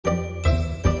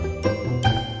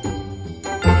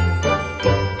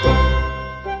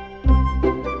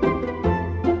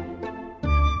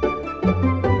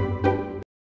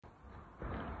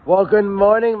Well, good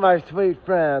morning, my sweet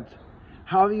friends.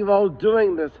 How are you all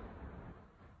doing this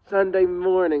Sunday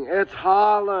morning? It's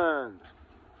Holland.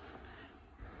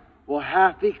 Well,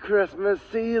 happy Christmas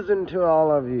season to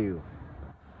all of you.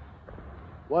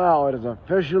 Wow, it is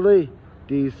officially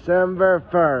December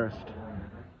 1st.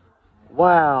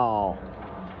 Wow.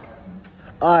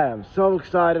 I am so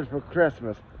excited for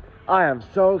Christmas. I am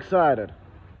so excited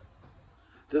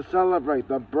to celebrate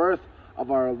the birth of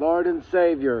our Lord and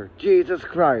Savior, Jesus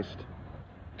Christ.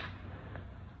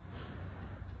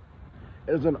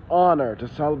 It is an honor to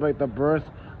celebrate the birth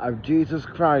of Jesus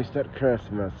Christ at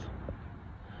Christmas.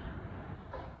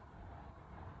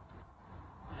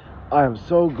 I am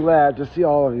so glad to see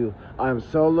all of you. I am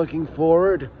so looking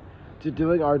forward to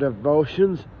doing our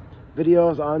devotions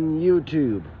videos on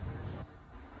YouTube.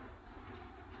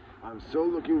 I'm so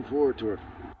looking forward to it.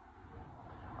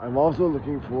 I'm also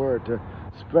looking forward to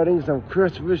spreading some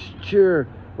Christmas cheer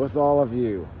with all of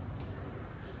you.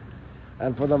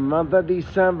 And for the month of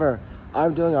December,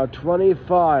 I'm doing a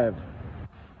 25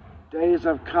 Days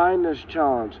of Kindness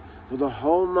challenge for the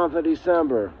whole month of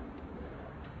December.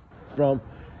 From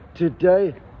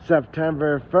today,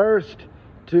 September 1st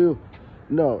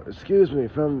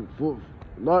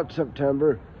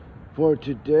for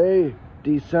today,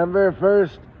 December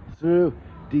 1st through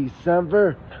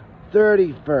December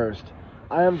 31st.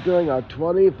 I am doing a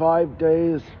 25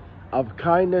 Days of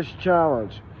Kindness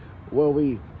challenge where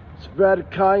we spread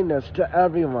kindness to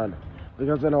everyone.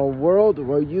 Because in a world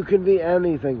where you can be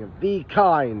anything, be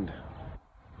kind.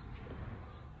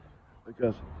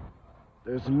 Because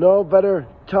there's no better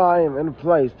time and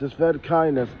place to spread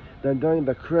kindness than during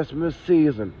the Christmas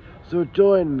season. So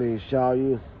join me, shall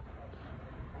you?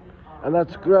 And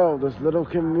let's grow this little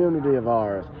community of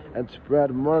ours and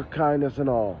spread more kindness and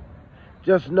all.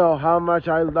 Just know how much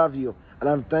I love you, and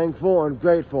I'm thankful and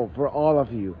grateful for all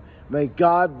of you. May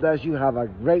God bless you. Have a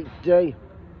great day.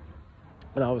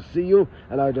 And I will see you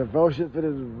in our devotion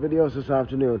videos this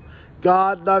afternoon.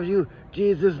 God loves you.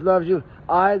 Jesus loves you.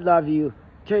 I love you.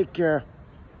 Take care.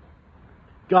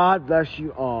 God bless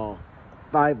you all.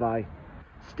 Bye-bye.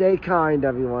 Stay kind,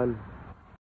 everyone.